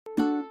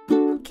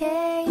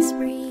case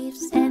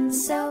briefs, and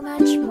so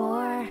much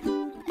more.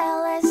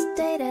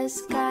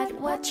 LSData's got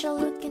what you're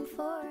looking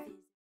for.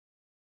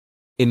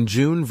 In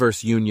June v.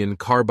 Union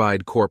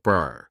Carbide Corp.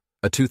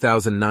 A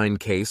 2009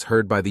 case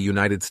heard by the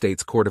United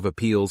States Court of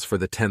Appeals for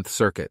the 10th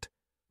Circuit,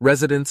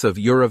 residents of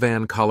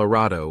Uravan,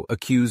 Colorado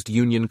accused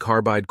Union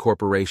Carbide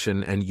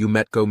Corporation and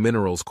Umetco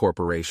Minerals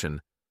Corporation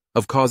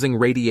of causing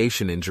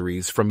radiation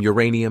injuries from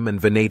uranium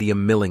and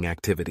vanadium milling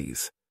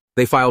activities.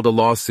 They filed a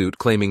lawsuit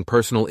claiming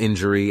personal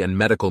injury and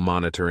medical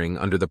monitoring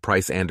under the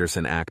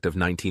Price-Anderson Act of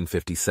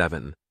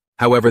 1957.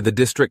 However, the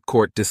district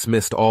court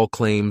dismissed all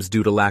claims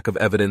due to lack of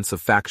evidence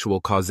of factual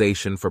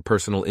causation for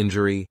personal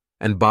injury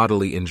and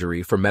bodily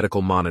injury for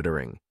medical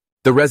monitoring.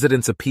 The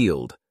residents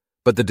appealed,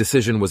 but the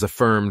decision was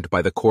affirmed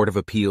by the Court of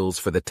Appeals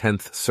for the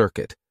 10th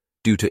Circuit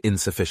due to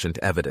insufficient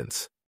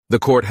evidence. The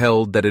court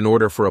held that in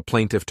order for a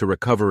plaintiff to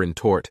recover in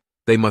tort,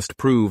 they must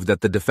prove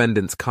that the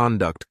defendant's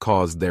conduct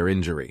caused their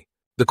injury.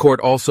 The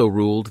court also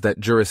ruled that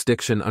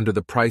jurisdiction under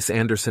the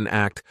Price-Anderson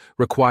Act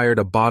required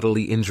a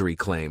bodily injury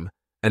claim,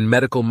 and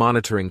medical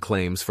monitoring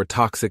claims for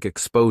toxic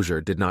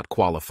exposure did not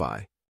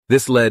qualify.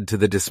 This led to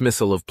the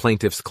dismissal of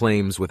plaintiffs'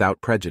 claims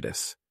without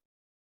prejudice.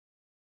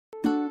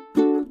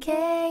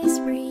 Case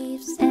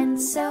briefs and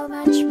so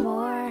much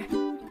more.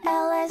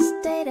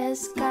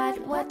 LSData's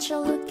got what you're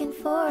looking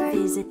for.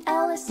 Visit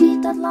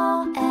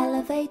lsd.law,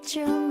 elevate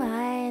your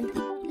mind,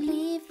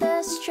 leave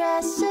the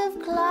stress of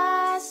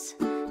class.